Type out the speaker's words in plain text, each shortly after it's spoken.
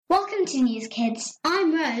Welcome to NewzKidz.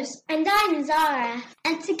 I'm Rose. And I'm Zara.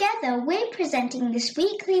 And together we're presenting this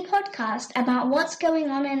weekly podcast about what's going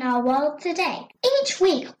on in our world today. Each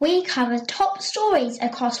week we cover top stories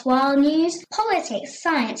across world news, politics,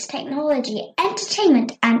 science, technology,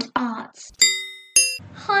 entertainment and arts.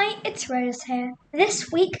 Hi, it's Rose here.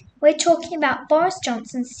 This week we're talking about Boris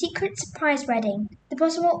Johnson's secret surprise wedding, the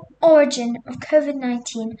possible origin of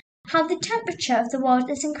Covid-19, how the temperature of the world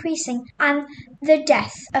is increasing, and the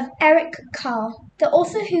death of Eric Carle, the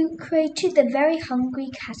author who created the Very Hungry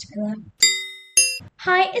Caterpillar.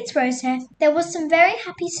 Hi, it's Rose here. There was some very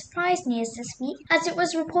happy surprise news this week, as it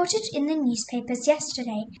was reported in the newspapers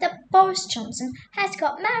yesterday that Boris Johnson has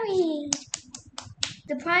got married.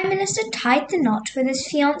 The Prime Minister tied the knot with his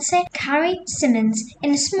fiancée, Carrie Symonds,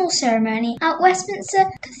 in a small ceremony at Westminster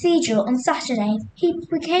Cathedral on Saturday. He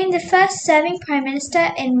became the first serving Prime Minister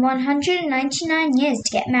in 199 years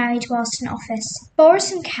to get married whilst in office.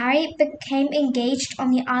 Boris and Carrie became engaged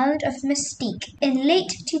on the island of Mystique in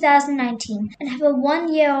late 2019 and have a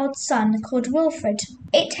one-year-old son called Wilfred.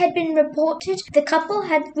 It had been reported the couple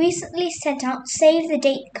had recently sent out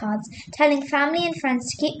save-the-date cards telling family and friends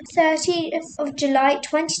to keep 30th of July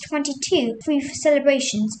 2022 free for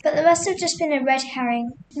celebrations, but the must have just been a red herring.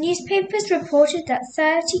 Newspapers reported that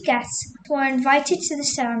 30 guests were invited to the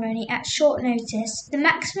ceremony at short notice, the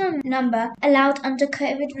maximum number allowed under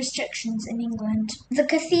COVID restrictions in England. The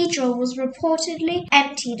cathedral was reportedly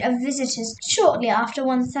emptied of visitors shortly after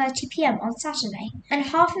 1:30 p.m. on Saturday, and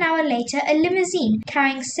half an hour later a limousine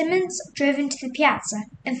carrying Symonds drove into the piazza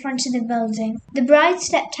in front of the building. The bride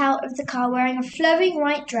stepped out of the car wearing a flowing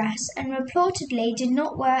white dress and reportedly did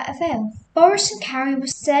not wear a veil. Boris and Carrie were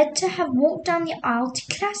said to have walked down the aisle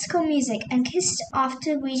to classical music and kissed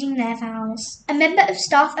after reading their vows. A member of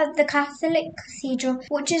staff at the Catholic Cathedral,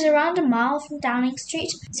 which is around a mile from Downing Street,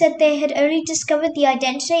 said they had only discovered the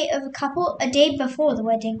identity of a couple a day before the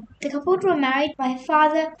wedding. The couple were married by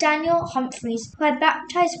Father Daniel Humphreys, who had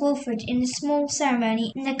baptized Wilfred in a small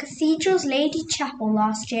ceremony in the cathedral's Lady Chapel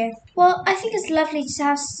last year. Well, I think it's lovely to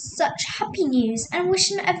have such happy news and wish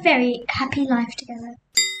them a very happy life together.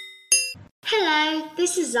 Hello,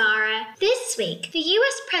 this is Zara. This week, the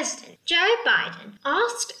US President Joe Biden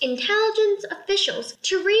asked intelligence officials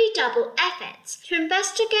to redouble efforts to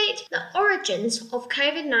investigate the origins of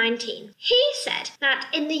COVID-19. He said that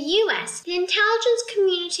in the US, the intelligence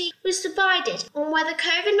community was divided on whether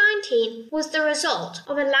COVID-19 was the result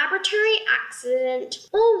of a laboratory accident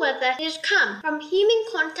or whether it had come from human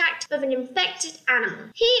contact with an infected animal.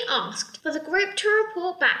 He asked for the group to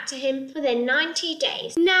report back to him within 90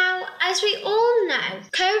 days. Now, as we all know,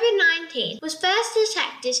 COVID-19 was first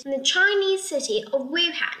detected in the Chinese city of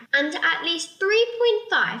Wuhan, and at least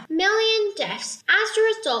 3.5 million deaths as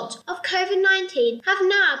a result of COVID-19 have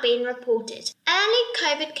now been reported.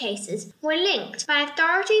 Early COVID cases were linked by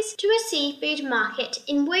authorities to a seafood market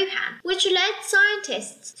in Wuhan, which led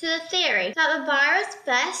scientists to the theory that the virus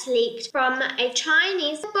first leaked from a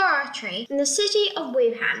Chinese laboratory in the city of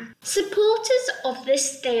Wuhan. Supporters of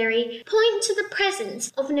this theory point to the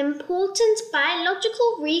presence of an important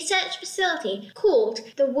biological research facility called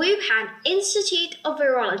the Wuhan Institute of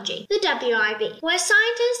Virology, the WIV, where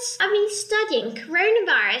scientists have been studying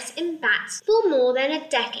coronavirus in bats for more than a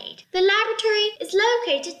decade. The laboratory is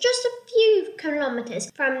located just a few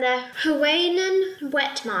kilometers from the Huainan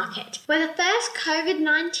wet market, where the first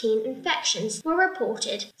COVID-19 infections were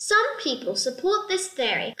reported. Some people support this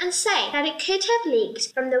theory and say that it could have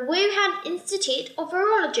leaked from the Wuhan Institute of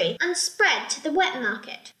Virology and spread to the wet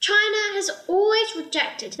market. China has always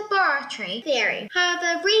rejected the laboratory theory.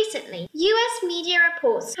 However, recently, US media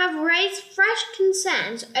reports have raised fresh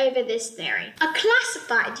concerns over this theory. A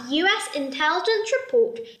classified US intelligence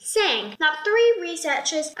report saying that 3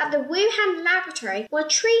 researchers at the Wuhan laboratory were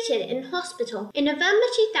treated in hospital in November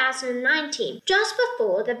 2019, just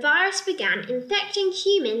before the virus began infecting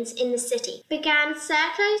humans in the city, began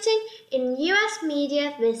circulating in US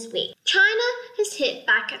media this week. China has hit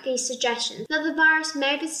back at these suggestions that the virus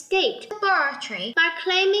may have escaped the laboratory by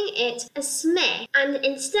claiming it a smear, and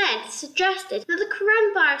instead suggested that the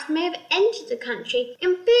coronavirus may have entered the country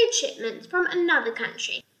in food shipments from another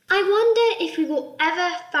country. I wonder if we will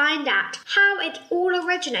ever find out how it all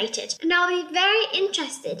originated, and I'll be very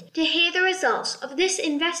interested to hear the results of this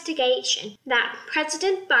investigation that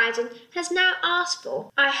President Biden has now asked for.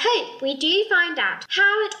 I hope we do find out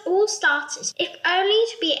how it all started, if only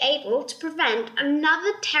to be able to prevent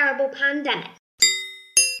another terrible pandemic.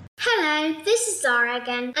 Hello, this is Zara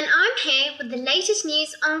again, and I'm here with the latest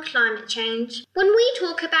news on climate change. When we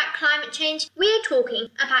talk about climate change, we are talking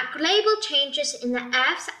about global changes in the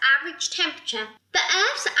Earth's average temperature. The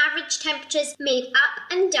Earth's average temperatures move up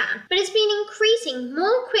and down, but it's been increasing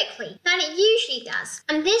more quickly than it usually does,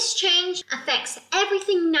 and this change affects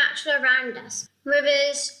everything natural around us.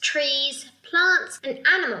 Rivers, trees, plants, and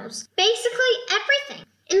animals. Basically everything.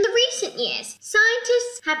 In the recent years,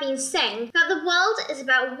 scientists have been saying that the world is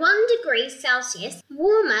about 1 degree Celsius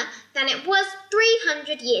warmer than it was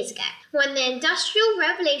 300 years ago, when the Industrial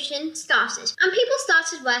Revolution started and people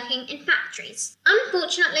started working in factories.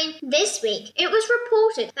 Unfortunately, this week it was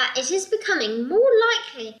reported that it is becoming more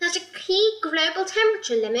likely that a key global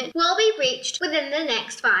temperature limit will be reached within the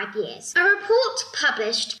next 5 years. A report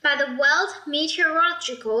published by the World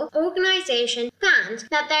Meteorological Organization found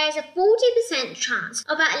that there is a 40% chance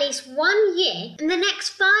of at least 1 year in the next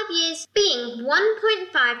 5 years being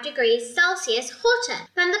 1.5 degrees Celsius hotter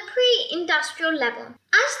than the pre-industrial level.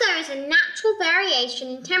 As there is a natural variation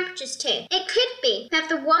in temperatures too, it could be that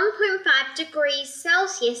the 1.5 degrees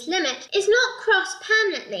Celsius limit is not crossed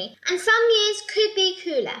permanently, and some years could be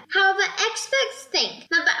cooler. However, experts think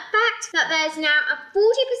that the fact that there is now a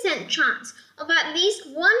 40% chance of at least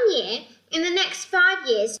 1 year in the next 5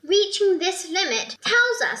 years reaching this limit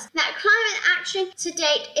tells us that climate action to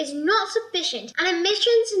date is not sufficient and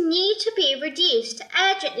emissions need to be reduced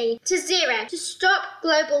urgently to zero to stop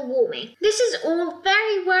global warming. This is all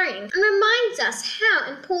very worrying and reminds us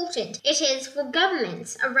how important it is for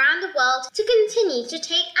governments around the world to continue to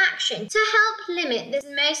take action to help limit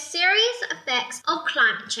the most serious effects of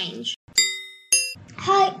climate change.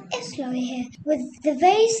 Hi, it's Laurie here with the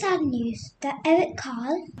very sad news that Eric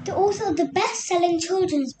Carle, the author of the best-selling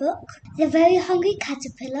children's book, The Very Hungry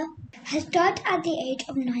Caterpillar, has died at the age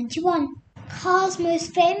of 91. Carle's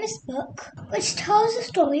most famous book, which tells the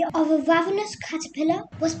story of a ravenous caterpillar,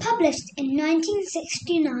 was published in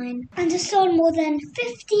 1969 and has sold more than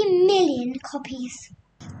 50 million copies.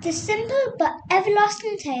 The simple but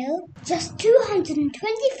everlasting tale, just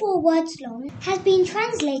 224 words long, has been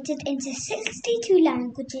translated into 62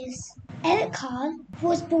 languages. Eric Carle, who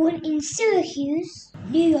was born in Syracuse,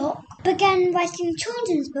 New York, began writing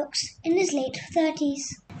children's books in his late 30s.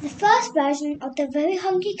 The first version of The Very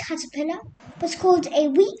Hungry Caterpillar was called A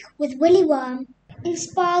Week with Willy Worm,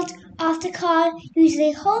 inspired after Carle used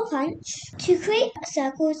a hole punch to create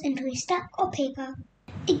circles into a stack of paper.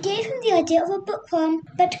 It gave him the idea of a bookworm,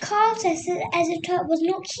 but Carle says that the editor was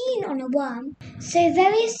not keen on a worm, so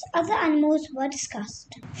various other animals were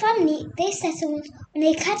discussed. Finally, they settled on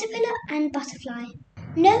a caterpillar and butterfly.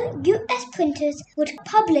 No US printers would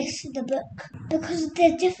publish the book because of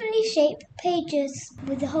the differently shaped pages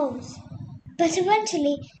with the holes. But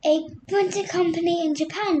eventually, a printing company in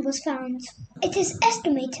Japan was found. It is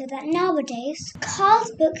estimated that nowadays,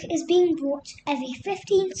 Carle's book is being bought every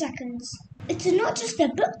 15 seconds. It is not just the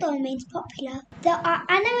book that remains popular. There are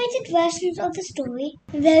animated versions of the story,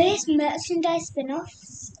 various merchandise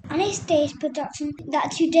spin-offs, and a stage production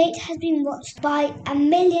that to date has been watched by 1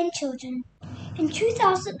 million children. In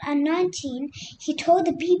 2019, he told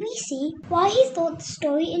the BBC why he thought the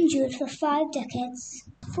story endured for 5 decades.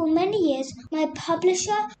 For many years, my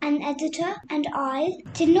publisher and editor and I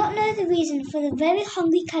did not know the reason for The Very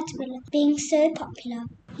Hungry Caterpillar being so popular,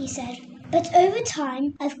 he said. But over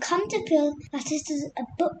time, I've come to feel that it is a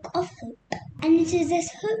book of hope. And it is this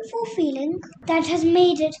hopeful feeling that has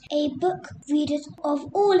made it a book readers of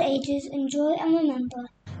all ages enjoy and remember.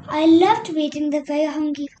 I loved reading The Very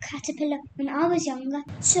Hungry Caterpillar when I was younger,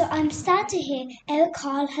 so I'm sad to hear Eric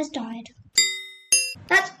Carle has died.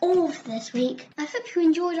 That's all for this week. I hope you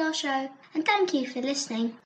enjoyed our show and thank you for listening.